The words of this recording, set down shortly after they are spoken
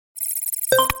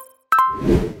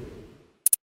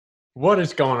What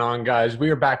is going on, guys? We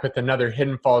are back with another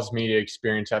Hidden Falls Media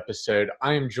Experience episode.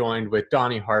 I am joined with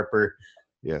Donny Harper.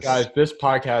 Guys, Yes. this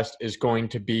podcast is going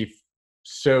to be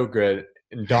so good.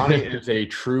 And Donny is a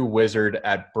true wizard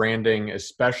at branding,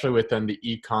 especially within the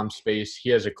e-com space. He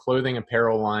has a clothing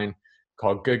apparel line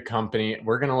called Good Company.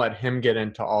 We're going to let him get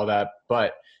into all that.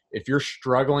 But if you're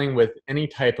struggling with any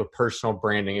type of personal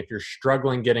branding, if you're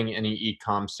struggling getting any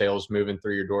e-com sales moving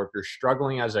through your door, if you're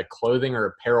struggling as a clothing or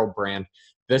apparel brand,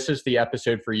 this is the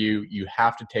episode for you. You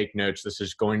have to take notes. This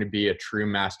is going to be a true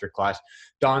masterclass.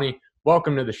 Donny,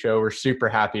 welcome to the show. We're super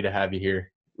happy to have you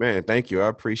here. Man, thank you. I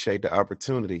appreciate the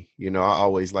opportunity. I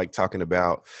always like talking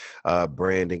about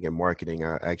branding and marketing.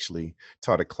 I actually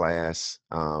taught a class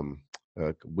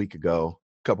a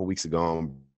couple weeks ago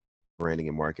on branding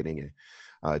and marketing,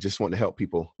 and just want to help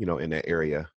people, in that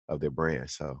area of their brand.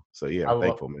 So yeah, I I'm love,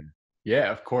 thankful, man. yeah,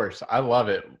 of course. I love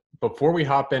it. Before we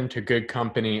hop into Good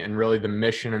Company and really the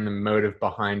mission and the motive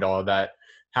behind all of that,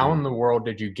 how in Mhm. the world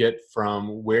did you get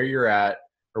from where you're at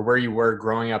or where you were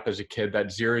growing up as a kid,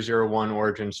 that 001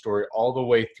 origin story, all the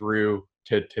way through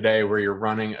to today where you're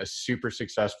running a super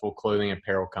successful clothing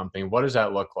apparel company? What does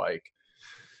that look like?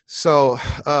 So,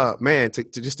 man,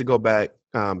 to go back,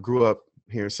 grew up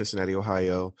here in Cincinnati,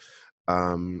 Ohio.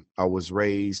 I was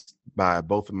raised by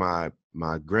both of my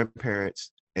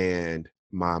grandparents and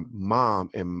my mom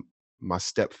and my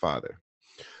stepfather.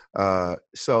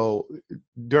 So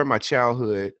during my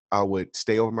childhood, I would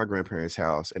stay over at my grandparents'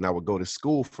 house, and I would go to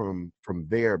school from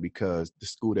there because the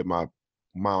school that my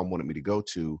mom wanted me to go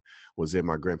to was in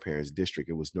my grandparents' district.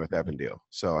 It was North Avondale.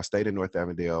 So I stayed in North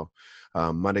Avondale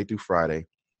Monday through Friday.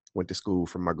 Went to school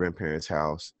from my grandparents'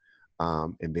 house.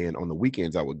 And then on the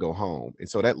weekends I would go home, and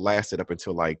so that lasted up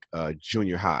until like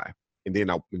junior high, and then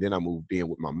I moved in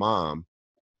with my mom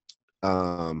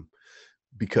um,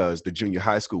 because the junior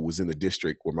high school was in the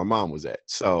district where my mom was at.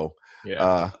 So, Yeah.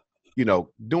 uh,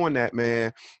 doing that,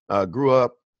 man, grew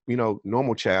up,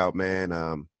 normal child, man.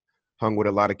 Hung with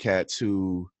a lot of cats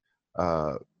who,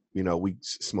 uh, we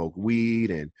smoked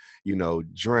weed and,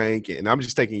 drank. And I'm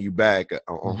just taking you back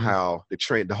on Hmm. how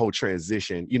the whole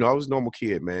transition, I was a normal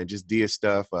kid, man, just did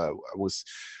stuff.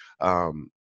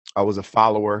 Um, I was a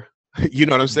follower. You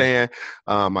know what I'm saying?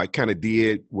 I kind of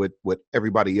did what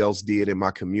everybody else did in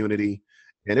my community,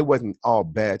 and it wasn't all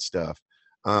bad stuff.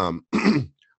 Um,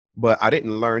 but I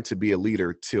didn't learn to be a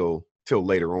leader till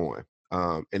later on,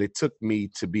 and it took me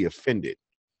to be offended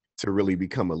to really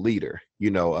become a leader.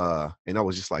 And I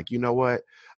was just like, you know what?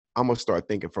 I'm gonna start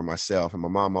thinking for myself. And my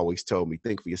mom always told me,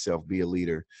 think for yourself, be a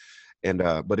leader. And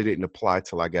but it didn't apply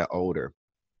till I got older.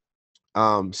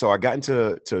 So I got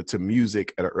into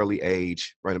music at an early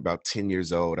age, right about 10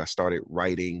 years old. I started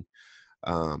writing.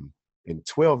 And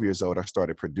 12 years old, I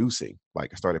started producing.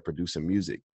 Like I started producing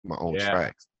music, my own Yeah.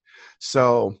 tracks.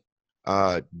 So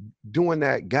uh, doing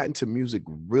that, got into music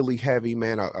really heavy,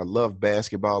 man. I love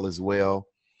basketball as well.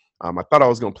 I thought I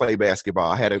was going to play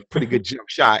basketball. I had a pretty good jump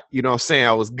shot. You know what I'm saying?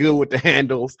 I was good with the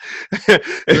handles. You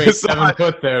ain't so 7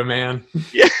 foot though, man.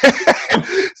 yeah.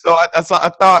 So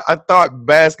I thought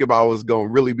basketball was gonna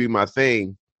really be my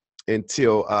thing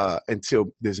until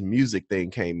this music thing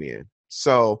came in.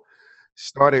 So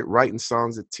started writing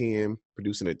songs at 10,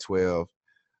 producing at 12.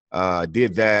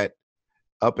 Did that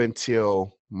up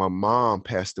until my mom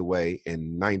passed away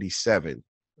in 97.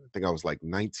 I think I was like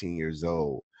 19 years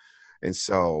old. And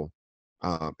so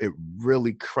it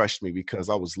really crushed me because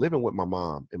I was living with my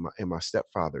mom and my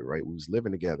stepfather, right? We was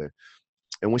living together.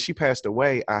 And when she passed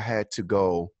away, I had to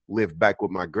go live back with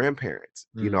my grandparents.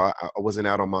 Mm. I wasn't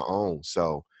out on my own.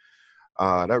 So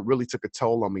that really took a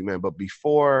toll on me, man. But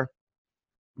before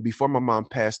my mom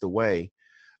passed away,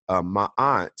 my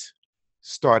aunt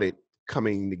started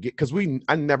coming to get because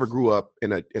I never grew up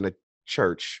in a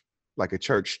church, like a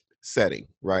church setting,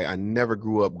 right? I never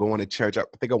grew up going to church. I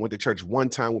think I went to church one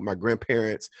time with my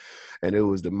grandparents, and it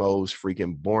was the most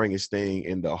freaking boringest thing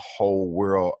in the whole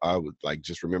world. I would like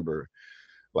just remember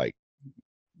like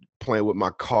playing with my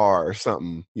car or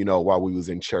something, while we was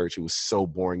in church. It was so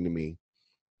boring to me.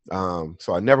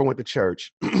 So I never went to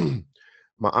church.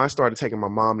 My aunt started taking my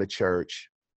mom to church,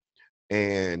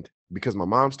 and because my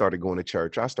mom started going to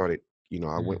church, I went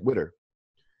Mm. with her.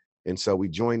 And so we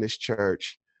joined this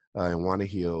church in Wanna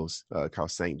Hills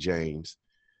called St. James.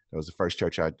 That was the first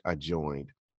church I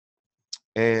joined.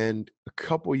 And a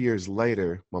couple years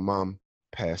later, my mom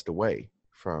passed away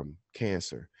from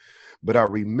cancer. But I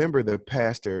remember the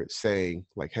pastor saying,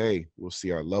 like, "Hey, we'll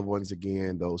see our loved ones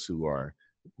again, those who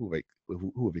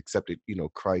have accepted,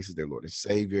 Christ as their Lord and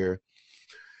Savior."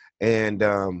 And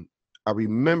I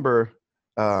remember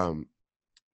um,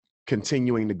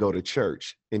 continuing to go to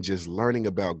church and just learning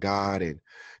about God. And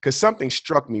because something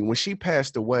struck me when she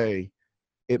passed away,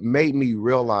 it made me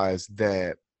realize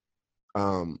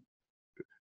um,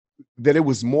 that it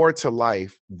was more to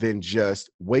life than just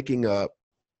waking up,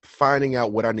 finding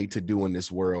out what I need to do in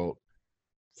this world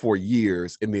for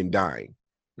years and then dying.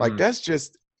 Like Mm. that's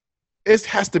just, it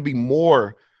has to be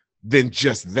more than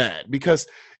just that. Because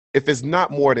if it's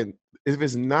not more than, if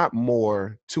it's not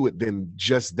more to it than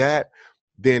just that,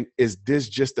 then is this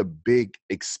just a big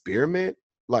experiment?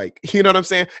 Like, you know what I'm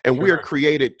saying? And we are Sure.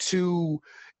 created too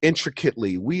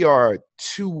intricately. We are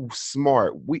too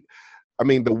smart. I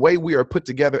mean, the way we are put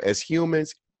together as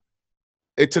humans,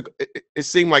 it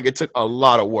seemed like it took a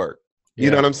lot of work. You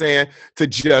know Yeah. what I'm saying? To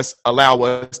just allow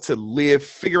us to live,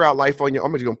 figure out life on your.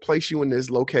 I'm just gonna place you in this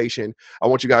location. I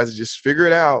want you guys to just figure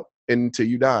it out until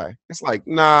you die. It's like,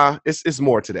 nah, it's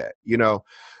more to that, you know.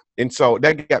 And so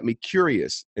that got me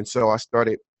curious. And so I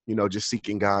started, just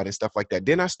seeking God and stuff like that.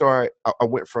 Then I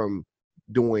went from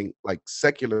doing like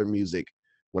secular music.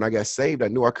 When I got saved, I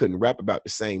knew I couldn't rap about the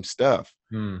same stuff.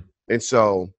 Mm. And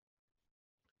so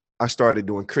I started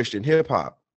doing Christian hip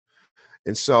hop.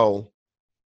 And so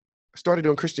I started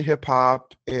doing Christian hip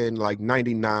hop in like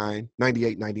 99,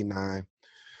 98, 99.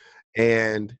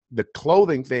 And the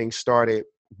clothing thing started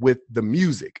with the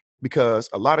music, because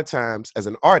a lot of times as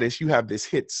an artist, you have this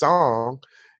hit song,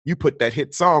 you put that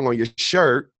hit song on your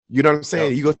shirt, you know what I'm Yep.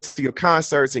 saying? You go to your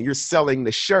concerts and you're selling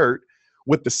the shirt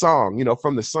with the song,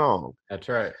 from the song. That's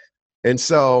right. And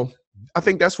so I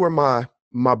think that's where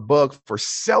my bug for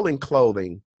selling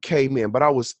clothing came in. But I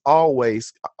was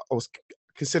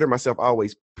consider myself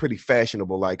always pretty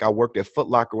fashionable. Like I worked at Foot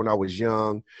Locker when I was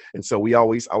young. And so we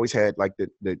always had like the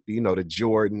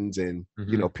Jordans and,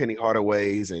 Hmm. Penny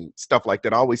Hardaways and stuff like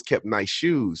that. I always kept nice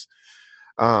shoes.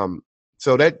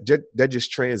 So that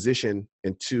just transitioned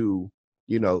into,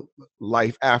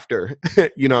 life after,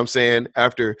 what I'm saying?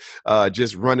 After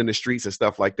just running the streets and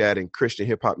stuff like that, and Christian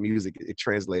hip hop music, it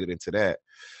translated into that.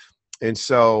 And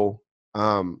so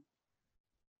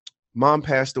mom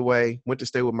passed away, went to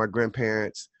stay with my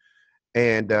grandparents,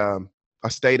 and I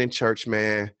stayed in church,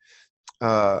 man.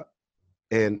 Uh,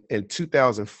 and in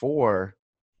 2004,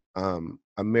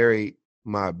 I married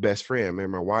my best friend, married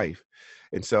my wife.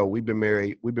 And so we've been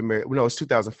married. No, it's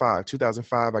 2005.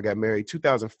 2005, I got married.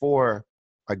 2004,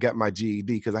 I got my GED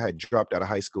because I had dropped out of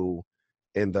high school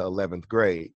in the 11th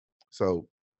grade. So,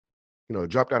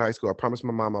 dropped out of high school. I promised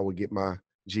my mom I would get my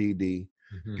GED,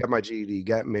 Hmm. got my GED,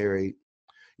 got married.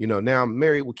 Now I'm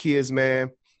married with kids,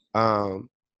 man. Um,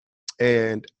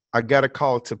 and I got a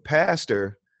call to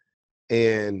pastor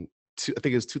in, I think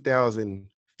it was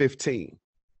 2015.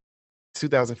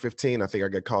 2015, I think I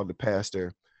got called to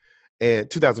pastor, and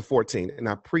 2014, and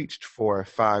I preached for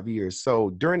 5 years.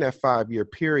 So during that 5-year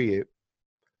period,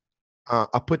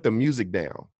 I put the music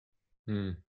down.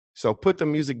 Mm. So put the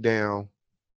music down.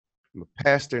 I'm a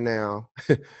pastor now,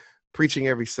 preaching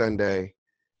every Sunday,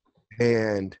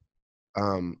 and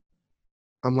um,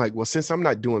 I'm like, well, since I'm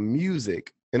not doing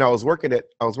music, and I was working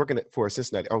for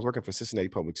Cincinnati. I was working for Cincinnati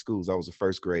Public Schools. I was a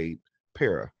first grade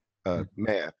para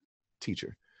math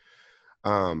teacher.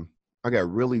 I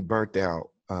got really burnt out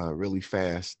really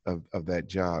fast of that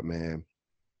job, man.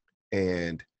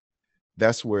 And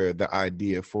that's where the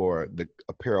idea for the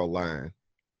apparel line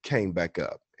came back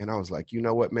up. And I was like, you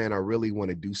know what, man, I really want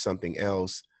to do something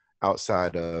else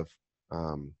outside of,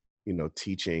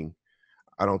 teaching.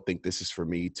 I don't think this is for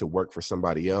me to work for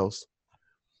somebody else.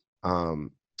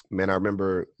 Um, Man, I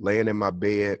remember laying in my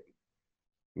bed,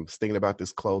 I was thinking about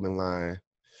this clothing line,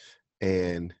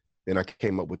 and then I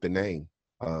came up with the name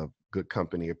of Good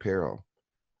Company Apparel.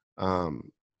 Um,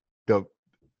 the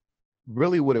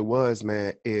Really what it was,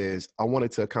 man, is I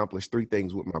wanted to accomplish three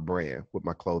things with my brand, with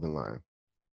my clothing line.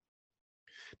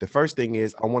 The first thing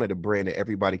is I wanted a brand that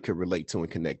everybody could relate to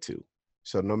and connect to.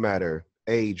 So no matter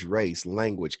age, race,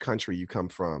 language, country you come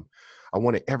from, I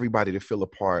wanted everybody to feel a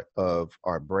part of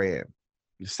our brand.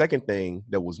 The second thing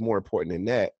that was more important than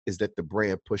that is that the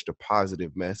brand pushed a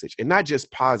positive message, and not just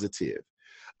positive,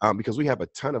 because we have a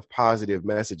ton of positive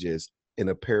messages in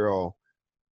apparel,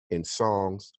 in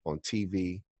songs, on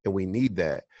TV, and we need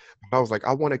that. But I was like,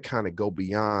 I want to kind of go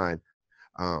beyond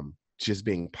just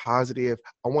being positive.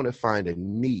 I want to find a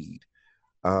need.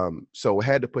 So it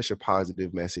had to push a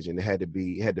positive message, and it had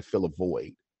to fill a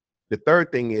void. The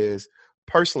third thing is,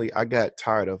 personally, I got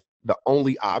tired of the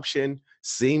only option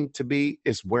seemed to be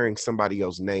is wearing somebody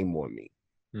else's name on me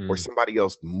or Mm. somebody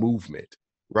else's movement,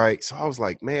 right? So I was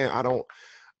like, man,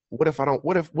 what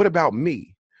about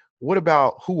me? What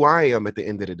about who I am at the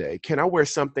end of the day? Can I wear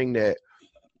something that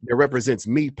represents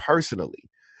me personally?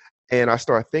 And I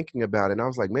started thinking about it, and I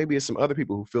was like, maybe it's some other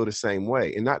people who feel the same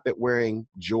way. And not that wearing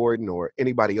Jordan or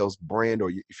anybody else brand, or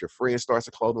if your friend starts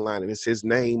a clothing line and it's his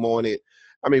name on it,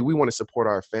 I mean, we want to support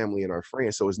our family and our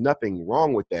friends. So there's nothing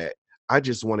wrong with that. I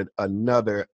just wanted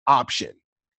another option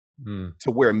Mm. to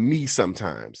wear me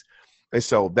sometimes. And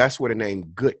so that's where the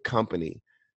name Good Company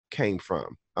came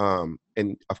from.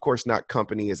 And of course, not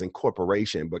company as in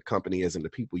corporation, but company as in the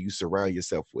people you surround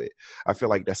yourself with. I feel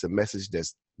like that's a message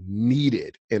that's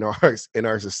needed in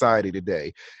our society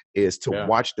today, is to Yeah.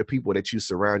 watch the people that you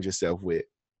surround yourself with.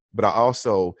 But I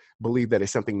also believe that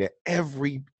it's something that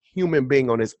every human being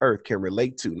on this earth can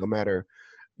relate to, no matter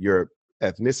your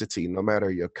ethnicity, no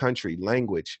matter your country,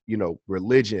 language,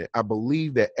 religion. I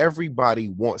believe that everybody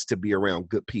wants to be around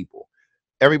good people.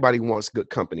 Everybody wants good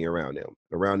company around them,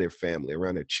 around their family,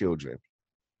 around their children.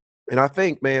 And I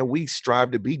think, man, we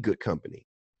strive to be good company,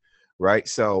 right?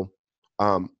 So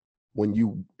um,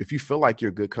 if you feel like you're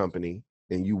good company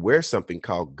and you wear something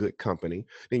called good company,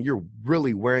 then you're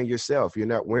really wearing yourself. You're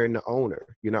not wearing the owner.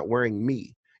 You're not wearing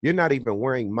me. You're not even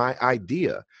wearing my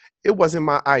idea. It wasn't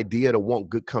my idea to want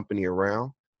good company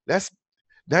around.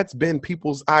 That's been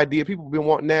people's idea. People have been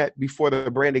wanting that before the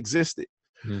brand existed.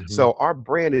 Mm-hmm. So our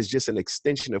brand is just an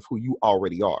extension of who you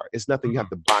already are. It's nothing you have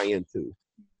to buy into.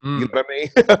 You know Mm. what I mean?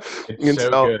 It's And so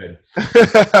so good.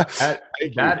 That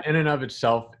thank you. that in and of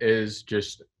itself is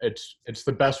just it's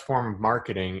the best form of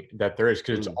marketing that there is,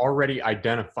 because it's Mm, already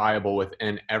identifiable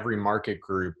within every market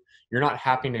group. You're not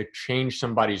having to change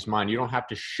somebody's mind. You don't have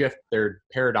to shift their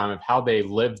paradigm of how they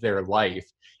live their life.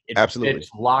 absolutely. It's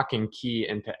lock and key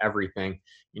into everything.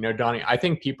 Donnie, I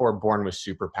think people are born with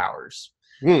superpowers.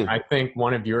 Mm, I think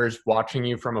one of yours, watching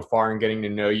you from afar and getting to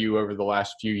know you over the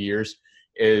last few years,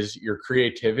 is your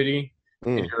creativity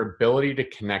and mm, your ability to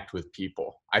connect with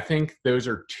people. I think those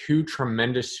are two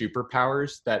tremendous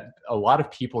superpowers that a lot of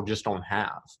people just don't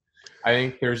have. I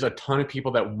think there's a ton of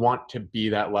people that want to be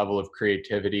that level of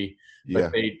creativity,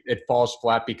 but yeah. it falls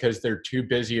flat because they're too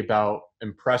busy about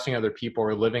impressing other people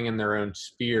or living in their own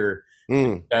sphere,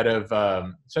 Mm, instead of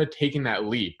taking that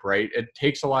leap. Right, it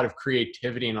takes a lot of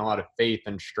creativity and a lot of faith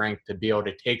and strength to be able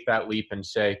to take that leap and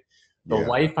say, the yeah.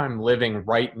 life I'm living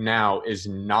right now is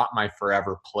not my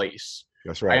forever place.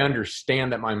 That's I right.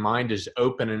 understand that my mind is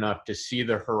open enough to see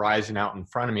the horizon out in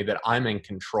front of me, that I'm in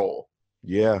control.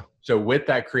 Yeah. So with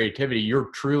that creativity, you're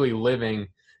truly living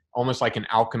almost like an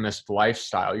alchemist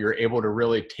lifestyle. You're able to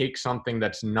really take something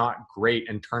that's not great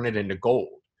and turn it into gold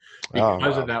Oh,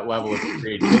 because of wow. that level of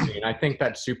creativity. And I think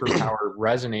that superpower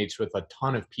resonates with a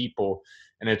ton of people.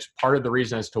 And it's part of the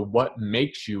reason as to what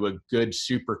makes you a good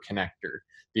super connector,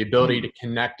 the ability Mm, to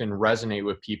connect and resonate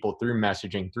with people through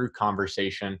messaging, through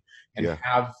conversation, and yeah.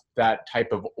 have that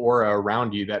type of aura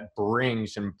around you that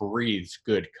brings and breathes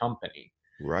good company.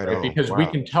 Right Right? on. Because Wow. we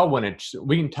can tell when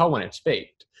it's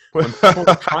faked. When people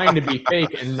are trying to be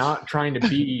fake and not trying to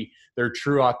be their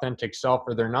true authentic self,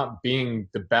 or they're not being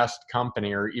the best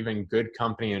company or even good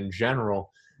company in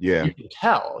general, Yeah. you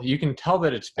can tell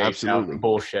that it's faked out and Absolutely.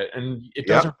 bullshit, and it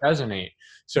Yep. doesn't resonate.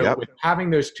 So Yep. with having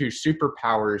those two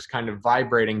superpowers kind of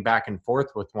vibrating back and forth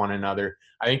with one another,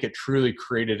 I think it truly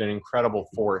created an incredible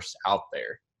force out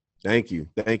there. Thank you.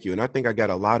 Thank you. And I think I got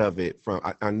a lot of it from,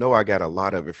 I know I got a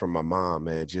lot of it from my mom,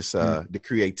 man, just Mm, the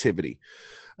creativity.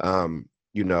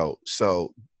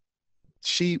 So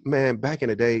she, man, back in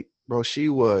the day, bro, she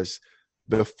was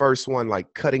the first one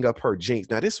like cutting up her jeans.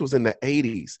 Now, this was in the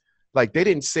 80s. Like they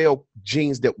didn't sell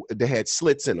jeans that had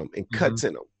slits in them and mhm. cuts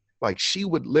in them. Like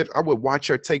I would watch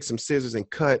her take some scissors and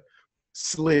cut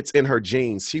slits in her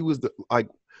jeans. She was like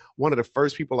one of the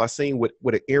first people I seen with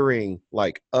an earring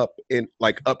like up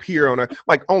here on her,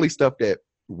 like only stuff that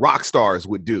rock stars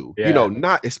would do. Yeah.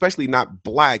 Not especially not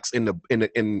blacks in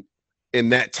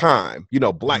that time,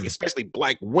 black, Mm, especially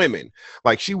black women.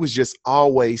 Like she was just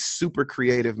always super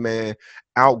creative, man,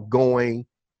 outgoing.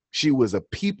 She was a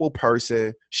people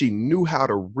person. She knew how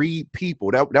to read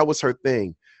people. That was her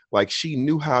thing. Like she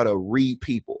knew how to read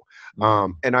people.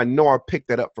 mm. And I know I picked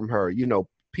that up from her.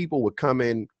 People would come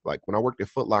in, like when I worked at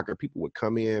Foot Locker, people would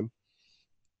come in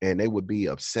and they would be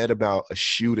upset about a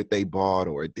shoe that they bought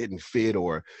or it didn't fit,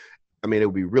 or I mean, they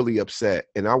would be really upset.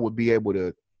 And I would be able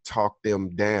to talk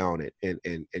them down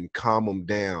and calm them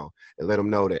down and let them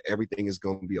know that everything is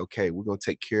going to be okay. We're going to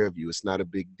take care of you. It's not a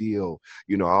big deal.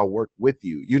 I'll work with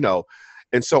you.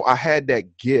 And so I had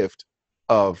that gift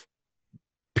of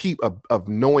of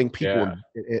knowing people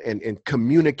Yeah. and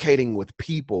communicating with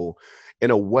people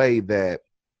in a way that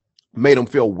made them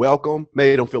feel welcome,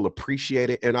 made them feel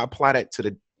appreciated. And I apply that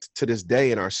to this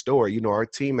day in our store. Our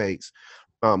teammates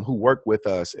who work with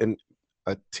us, and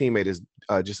a teammate is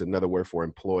just another word for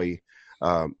employee.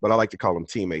 But I like to call them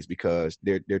teammates because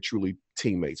they're truly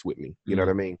teammates with me. You know what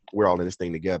I mean? We're all in this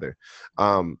thing together.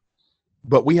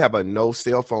 But we have a no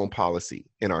cell phone policy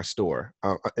in our store.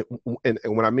 And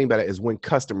what I mean by that is when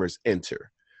customers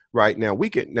enter, right? Now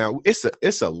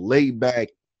it's a laid back,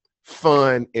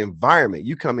 fun environment.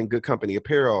 You come in Good Company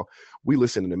Apparel, we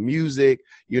listen to music,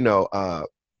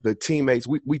 the teammates,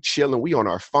 we chilling, we on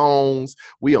our phones,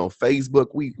 we on Facebook,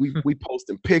 we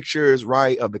posting pictures,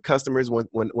 right, of the customers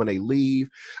when they leave.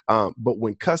 But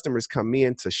when customers come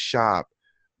in to shop,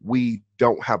 we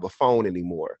don't have a phone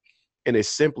anymore. And it's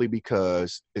simply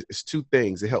because it's two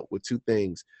things. It helped with two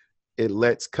things. It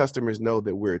lets customers know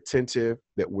that we're attentive,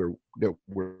 that we're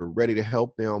ready to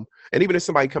help them. And even if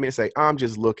somebody come in and say, I'm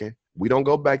just looking, we don't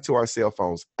go back to our cell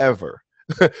phones ever.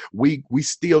 we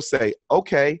still say,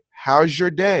 okay, how's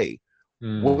your day?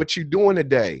 What you doing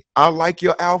today? I like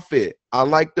your outfit. I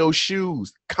like those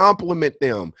shoes. Compliment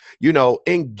them,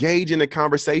 engage in the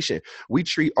conversation. We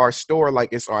treat our store like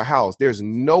it's our house. There's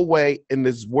no way in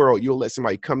this world you'll let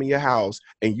somebody come in your house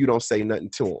and you don't say nothing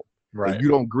to them. Right. And you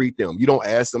don't greet them. You don't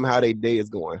ask them how their day is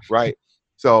going. Right.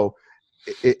 So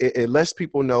it lets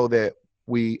people know that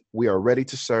we are ready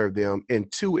to serve them.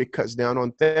 And two, it cuts down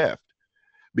on theft,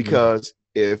 because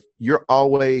if you're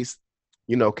always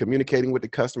communicating with the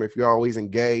customer, if you're always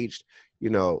engaged,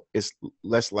 it's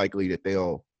less likely that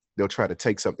they'll try to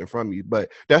take something from you. But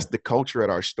that's the culture at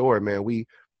our store, man. We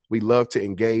love to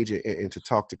engage and to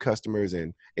talk to customers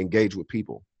and engage with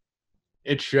people.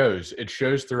 It shows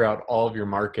throughout all of your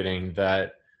marketing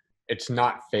that it's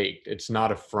not faked, it's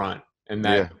not a front, and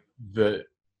that the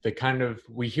kind of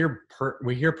we hear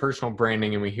personal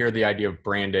branding and we hear the idea of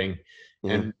branding.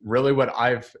 And really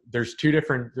there's two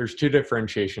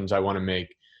differentiations I want to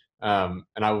make. And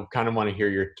I kind of want to hear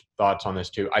your thoughts on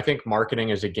this too. I think marketing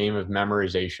is a game of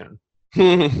memorization.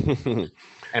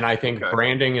 And I think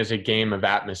branding is a game of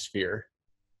atmosphere.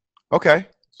 Okay.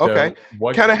 So okay.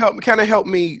 Kind of help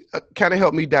me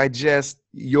digest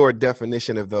your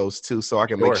definition of those two so I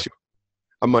can make sure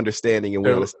I'm understanding and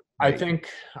we understand. I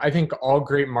think all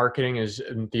great marketing is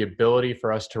the ability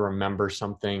for us to remember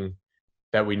something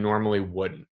that we normally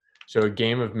wouldn't. So a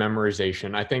game of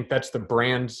memorization. I think that's the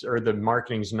brand's or the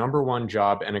marketing's number one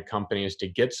job in a company, is to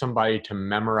get somebody to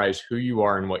memorize who you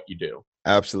are and what you do.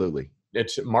 Absolutely.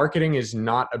 Marketing is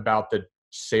not about the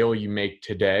sale you make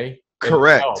today.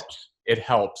 Correct. It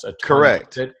helps a ton.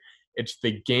 Correct. It's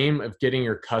the game of getting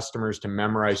your customers to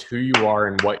memorize who you are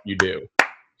and what you do.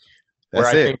 Where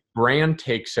I think brand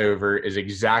takes over is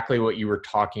exactly what you were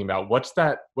talking about. What's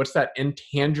that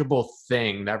intangible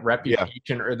thing, that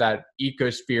reputation or that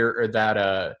ecosphere or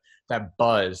that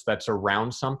buzz that's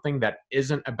around something that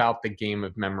isn't about the game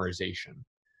of memorization?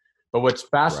 But what's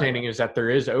fascinating is that there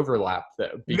is overlap,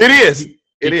 though.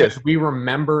 It is. We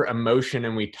remember emotion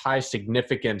and we tie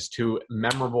significance to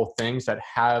memorable things that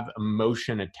have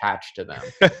emotion attached to them.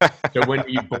 So when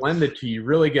you blend the two, you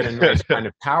really get a nice kind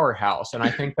of powerhouse. And I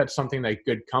think that's something that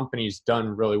Good Company's done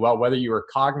really well. Whether you were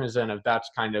cognizant of that's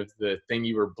kind of the thing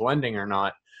you were blending or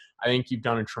not, I think you've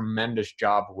done a tremendous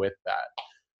job with that.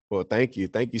 Well, thank you.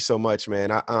 Thank you so much,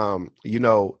 man.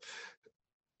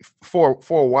 For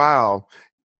a while,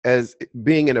 as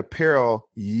being in apparel,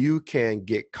 you can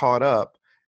get caught up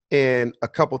in a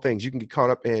couple things. You can get caught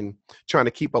up in trying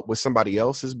to keep up with somebody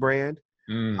else's brand.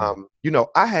 I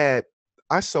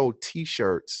sold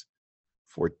T-shirts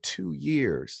for 2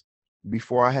 years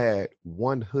before I had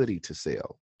one hoodie to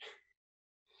sell.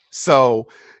 So,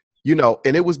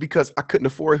 and it was because I couldn't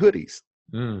afford hoodies.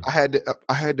 I had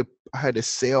to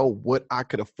sell what I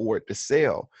could afford to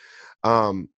sell.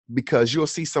 Because you'll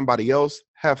see somebody else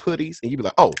have hoodies and you be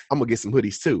like, oh, I'm gonna get some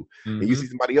hoodies too. And you see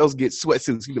somebody else get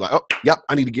sweatsuits, you be like, oh, yep,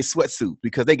 I need to get sweatsuits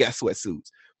because they got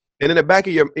sweatsuits. And in the back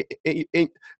of your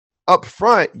up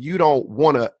front, you don't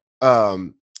want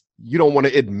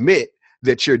to admit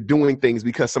that you're doing things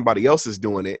because somebody else is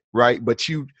doing it, right? But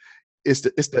it's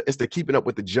the keeping up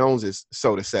with the Joneses,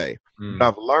 so to say. But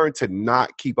I've learned to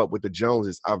not keep up with the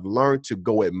Joneses. I've learned to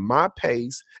go at my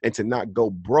pace and to not go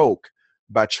broke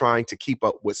by trying to keep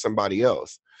up with somebody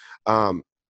else.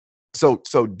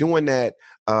 So doing that,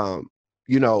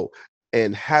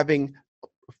 and having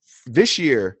this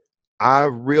year, I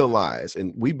realized,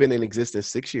 and we've been in existence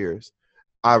 6 years,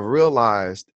 I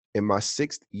realized in my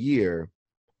 6th year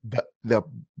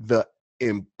the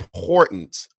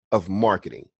importance of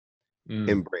marketing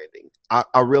and branding.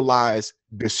 I realized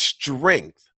the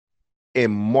strength in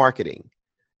marketing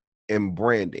and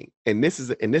branding. And this is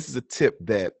a tip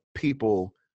that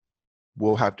people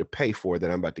will have to pay for that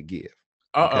I'm about to give.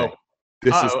 Okay?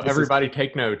 Everybody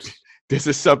take notes. This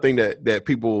is something that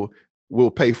people will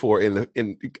pay for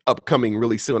in upcoming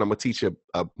really soon. I'm gonna teach a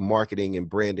marketing and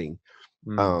branding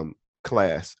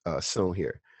class soon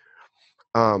here.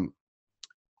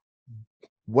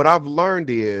 What I've learned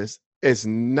is it's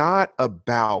not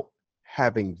about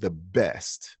having the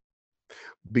best,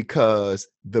 because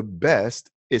the best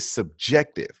is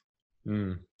subjective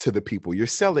to the people you're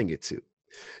selling it to.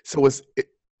 So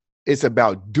it's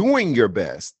about doing your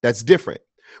best. That's different.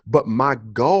 But my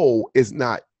goal is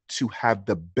not to have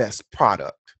the best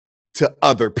product to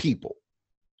other people,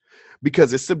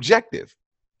 because it's subjective.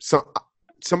 So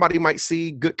somebody might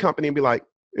see Good Company and be like,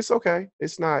 it's okay.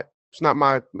 It's not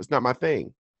my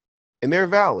thing. And they're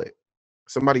valid.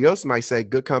 Somebody else might say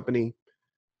Good Company,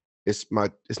 it's my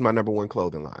number one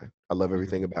clothing line. I love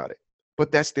everything about it.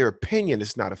 But that's their opinion.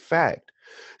 It's not a fact.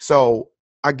 So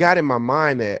I got in my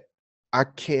mind that I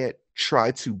can't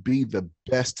try to be the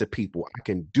best to people. I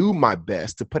can do my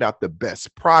best to put out the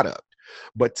best product,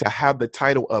 but to have the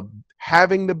title of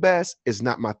having the best is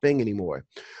not my thing anymore.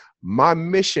 My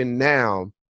mission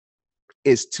now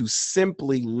is to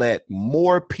simply let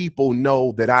more people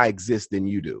know that I exist than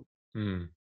you do.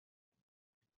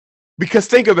 Because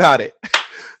think about it.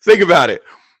 Think about it.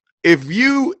 If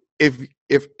you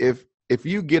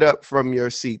get up from your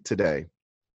seat today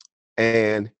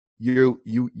and you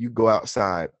go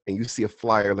outside and you see a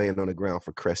flyer laying on the ground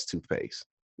for Crest toothpaste,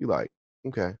 you're like,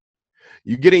 okay.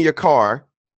 You get in your car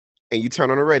and you turn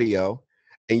on the radio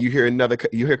and you hear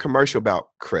a commercial about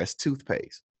Crest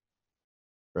toothpaste,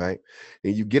 right?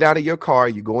 And you get out of your car,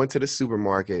 you go into the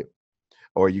supermarket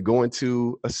or you go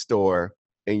into a store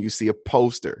and you see a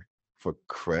poster for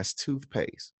Crest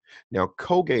toothpaste. Now,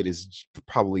 Colgate is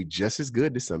probably just as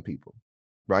good to some people,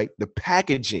 right? The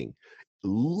packaging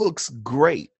looks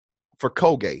great for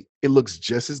Colgate. It looks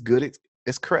just as good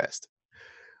as Crest.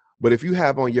 But if you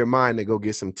have on your mind to go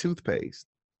get some toothpaste,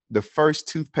 the first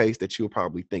toothpaste that you'll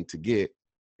probably think to get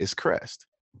is Crest.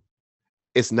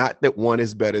 It's not that one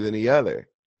is better than the other.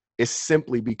 It's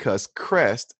simply because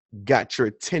Crest got your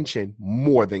attention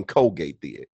more than Colgate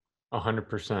did.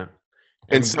 100%.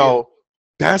 And so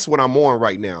that's what I'm on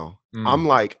right now. I'm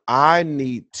like, I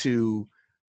need to,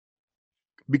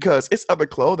 because it's other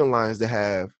clothing lines that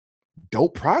have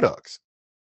dope products.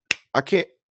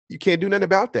 You can't do nothing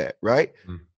about that, right?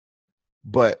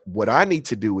 But what I need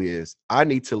to do is I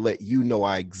need to let you know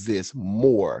I exist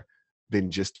more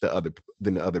than just the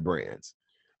other brands.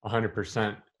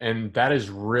 100%. And that has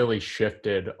really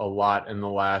shifted a lot in the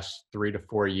last 3 to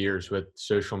 4 years with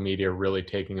social media really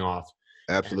taking off.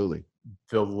 Absolutely. And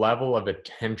the level of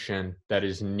attention that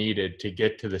is needed to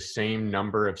get to the same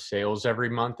number of sales every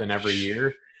month and every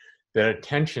year, that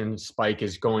attention spike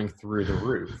is going through the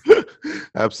roof.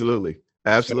 Absolutely.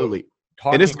 So,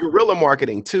 and it's guerrilla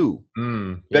marketing too,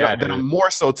 that I'm more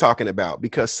so talking about,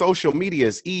 because social media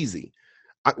is easy.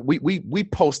 We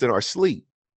post in our sleep.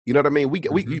 You know what I mean? We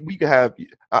can have,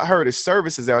 I heard of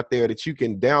services out there that you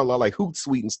can download, like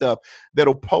Hootsuite and stuff,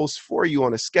 that'll post for you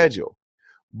on a schedule.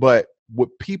 But what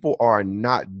people are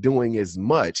not doing as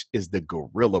much is the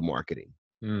guerrilla marketing.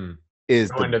 Go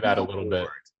into that a little bit.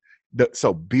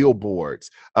 So billboards,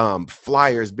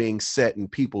 flyers being set in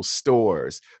people's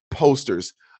stores,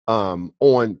 posters on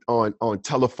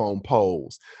telephone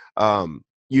poles,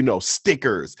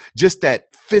 stickers, just that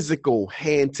physical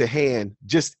hand-to-hand,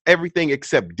 just everything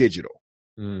except digital.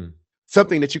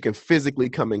 Something that you can physically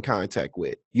come in contact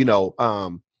with.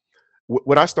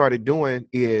 What I started doing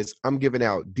is I'm giving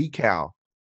out decal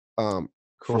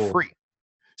for free.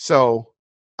 So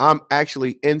I'm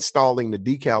actually installing the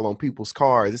decal on people's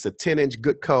cars. It's a 10-inch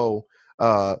Good Co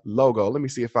logo. Let me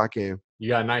see if I can. You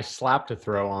got a nice slap to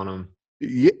throw on them.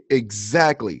 Yeah,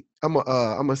 exactly. I'm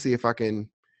gonna see if I can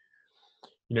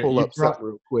pull up something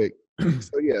real quick.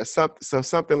 So yeah,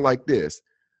 something like this.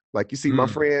 Like you see my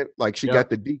friend, like she got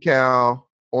the decal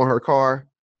on her car.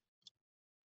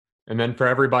 And then for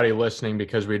everybody listening,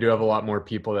 because we do have a lot more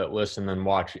people that listen than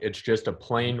watch, it's just a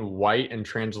plain white and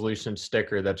translucent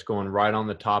sticker that's going right on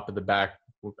the top of the back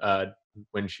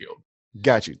windshield.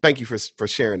 Got you. Thank you for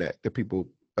sharing that. The people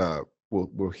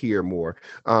will hear more.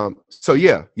 So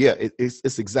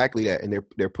it's exactly that, and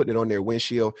they're putting it on their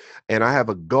windshield. And I have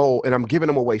a goal, and I'm giving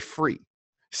them away free.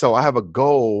 So I have a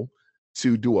goal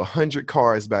to do 100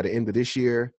 cars by the end of this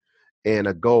year, and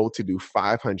a goal to do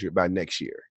 500 by next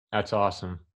year. That's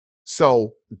awesome.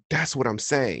 So that's what I'm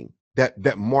saying.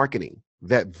 That marketing,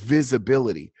 that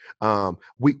visibility.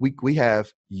 We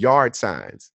have yard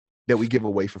signs that we give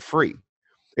away for free.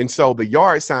 And so the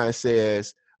yard sign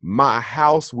says, "My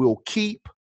house will keep,"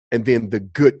 and then the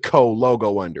Good Co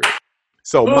logo under it.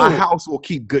 So my house will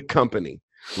keep good company,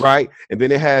 right? And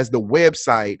then it has the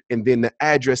website and then the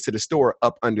address to the store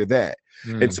up under that.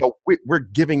 And Mm. so we're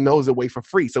giving those away for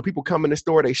free. So people come in the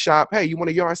store, they shop. Hey, you want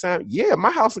a yard sign? Yeah,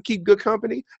 my house will keep good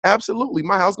company. Absolutely.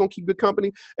 My house going to keep good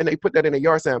company. And they put that in a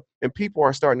yard sign. And people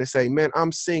are starting to say, man,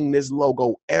 I'm seeing this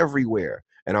logo everywhere.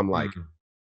 And I'm like, Mm.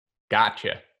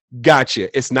 Gotcha.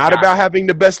 gotcha. It's not about Gotcha. having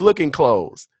the best looking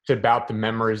clothes. It's about the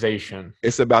memorization.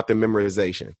 It's about the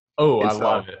memorization. Oh, I And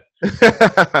love so it.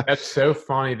 That's so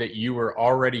funny that you were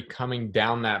already coming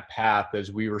down that path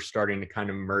as we were starting to kind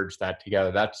of merge that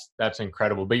together. That's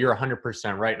incredible. But you're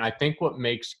 100% right. And I think what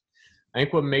makes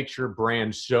your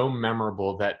brand so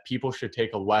memorable that people should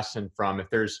take a lesson from, if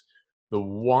there's the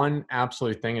one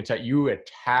absolute thing, it's that you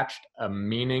attached a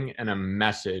meaning and a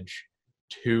message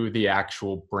to the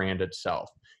actual brand itself.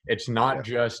 It's not yeah,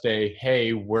 just a,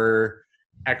 hey, we're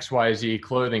XYZ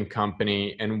clothing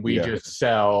company and we yeah, just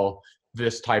sell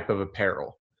this type of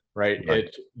apparel, right? right.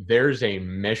 There's a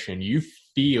mission. You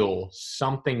feel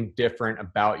something different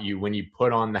about you when you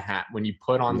put on the hat, when you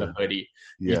put on the Yeah, hoodie,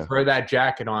 you yeah, throw that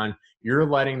jacket on, you're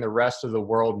letting the rest of the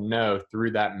world know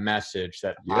through that message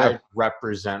that yeah. I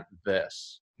represent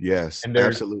this. Yes, And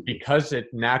there's, absolutely. because it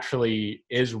naturally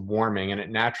is warming and it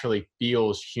naturally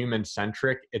feels human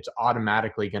centric, it's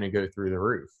automatically going to go through the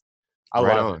roof. I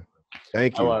Right love it. on.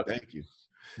 Thank I you. love it. Thank you.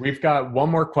 We've got one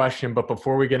more question, but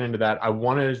before we get into that, I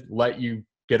want to let you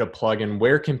get a plug in.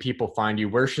 Where can people find you?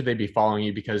 Where should they be following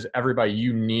you? Because everybody,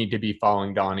 you need to be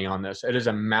following Donny on this. It is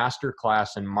a master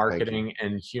class in Thank you. marketing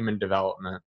and human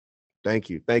development. Thank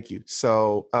you. Thank you.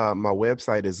 So my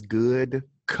website is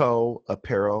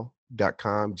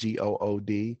goodcoapparel.com,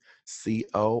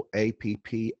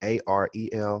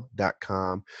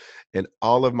 GOODCOAPPAREL.com. And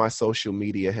all of my social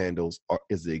media handles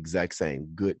is the exact same,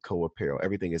 Good Co Apparel.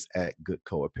 Everything is at Good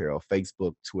Co Apparel,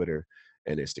 Facebook, Twitter,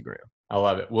 and Instagram. I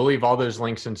love it. We'll leave all those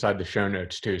links inside the show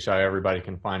notes too, so everybody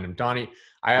can find them. Donny,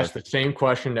 I asked the Perfect. same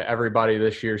question to everybody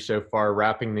this year so far,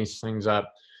 wrapping these things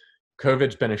up.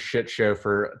 COVID's been a shit show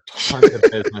for tons of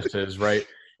businesses, right?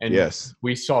 And Yes.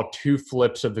 we saw two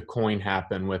flips of the coin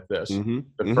happen with this. Mm-hmm.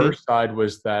 The Mm-hmm. first side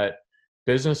was that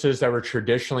businesses that were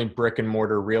traditionally brick and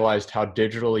mortar realized how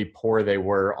digitally poor they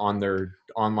were on their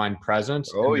online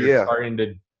presence, Oh, and they're yeah. starting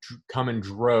to come in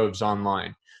droves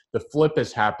online. The flip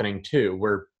is happening too,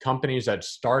 where companies that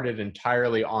started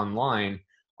entirely online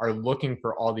are looking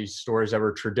for all these stores that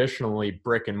were traditionally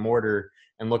brick and mortar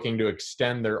and looking to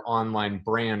extend their online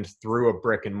brand through a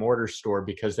brick and mortar store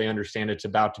because they understand it's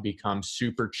about to become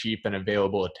super cheap and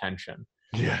available attention.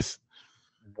 Yes.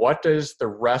 What does the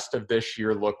rest of this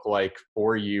year look like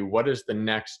for you? What does the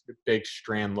next big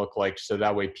strand look like so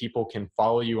that way people can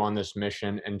follow you on this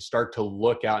mission and start to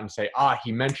look out and say,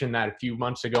 he mentioned that a few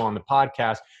months ago on the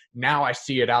podcast. Now I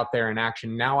see it out there in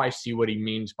action. Now I see what he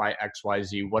means by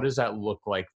XYZ. What does that look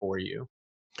like for you?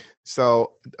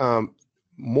 So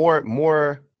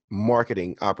more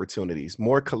marketing opportunities,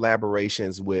 more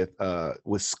collaborations with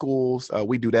schools.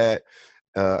 We do that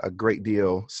a great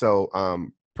deal. So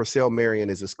Purcell Marion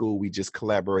is a school we just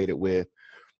collaborated with.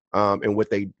 And what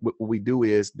we do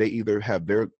is they either have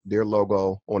their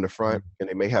logo on the front and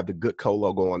they may have the Good Co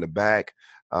logo on the back.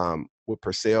 With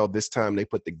Purcell, this time they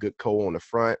put the Good Co on the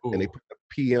front and they Ooh. put the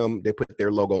PM, they put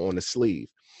their logo on the sleeve.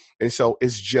 And so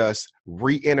it's just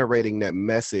reiterating that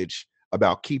message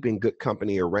about keeping good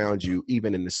company around you,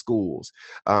 even in the schools.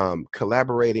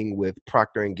 Collaborating with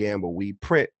Procter and Gamble, we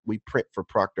print for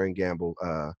Procter and Gamble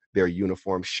their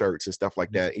uniform shirts and stuff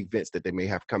like that, events that they may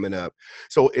have coming up.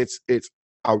 So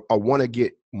I want to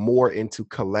get more into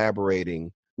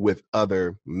collaborating with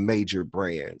other major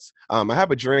brands. I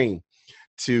have a dream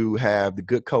to have the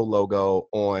Good Co logo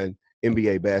on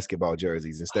NBA basketball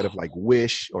jerseys instead of like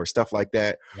Wish or stuff like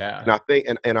that. Yeah. And I think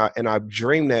and I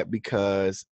dream that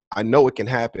because I know it can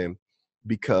happen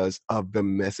because of the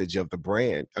message of the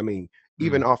brand. I mean, Mm,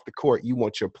 even off the court, you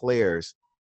want your players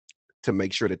to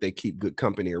make sure that they keep good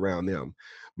company around them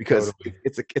because totally.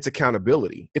 it's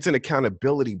accountability. It's an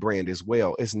accountability brand as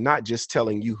well. It's not just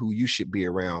telling you who you should be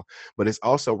around, but it's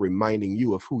also reminding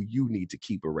you of who you need to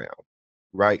keep around.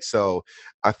 Right. So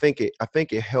I think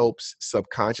it helps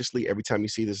subconsciously every time you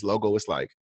see this logo. It's like,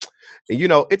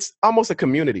 and it's almost a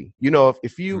community. Mm,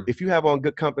 If you have on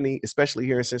good company, especially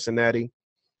here in Cincinnati,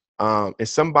 and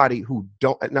somebody who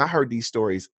don't, and I heard these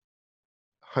stories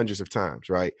hundreds of times,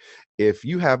 right? If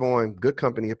you have on good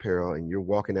company apparel and you're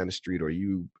walking down the street or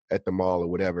you at the mall or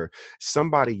whatever,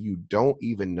 somebody you don't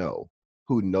even know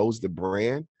who knows the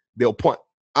brand, they'll point,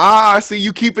 I see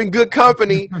you keeping good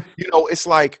company. It's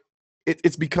like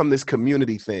it's become this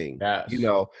community thing, yes.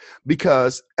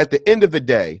 because at the end of the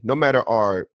day, no matter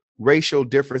our racial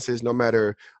differences, no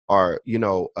matter our,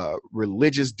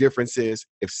 religious differences,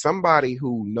 if somebody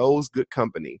who knows good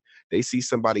company, they see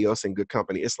somebody else in good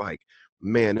company, it's like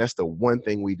man, that's the one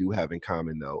thing we do have in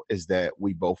common, though, is that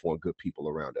we both want good people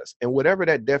around us. And whatever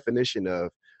that definition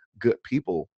of good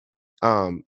people,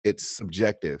 it's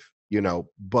subjective,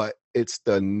 but it's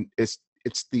the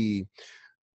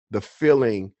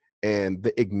feeling and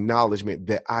the acknowledgement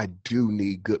that I do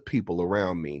need good people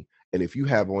around me. And if you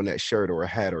have on that shirt or a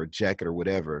hat or a jacket or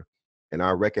whatever, and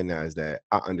I recognize that,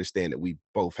 I understand that we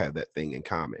both have that thing in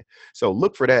common. So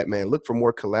look for that, man. Look for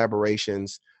more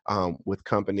collaborations with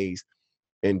companies,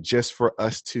 and just for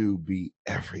us to be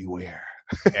everywhere.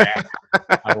 Yeah,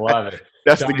 I love it.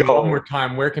 That's the Donnie, one goal. more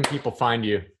time, where can people find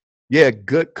you? Yeah,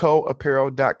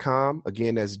 goodcoapparel.com.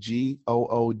 Again, that's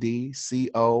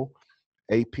GOODCOAPPAREL,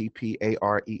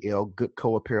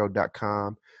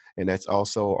 goodcoapparel.com. And that's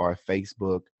also our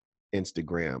Facebook,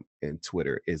 Instagram, and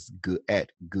Twitter is good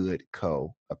at Good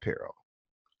Co Apparel.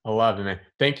 I love it, man.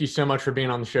 Thank you so much for being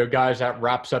on the show, guys. That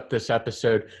wraps up this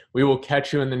episode. We will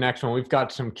catch you in the next one. We've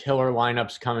got some killer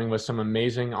lineups coming with some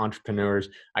amazing entrepreneurs.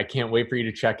 I can't wait for you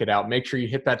to check it out. Make sure you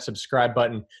hit that subscribe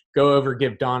button. Go over,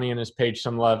 give Donnie and his page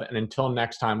some love. And until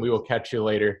next time, we will catch you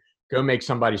later. Go make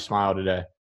somebody smile today.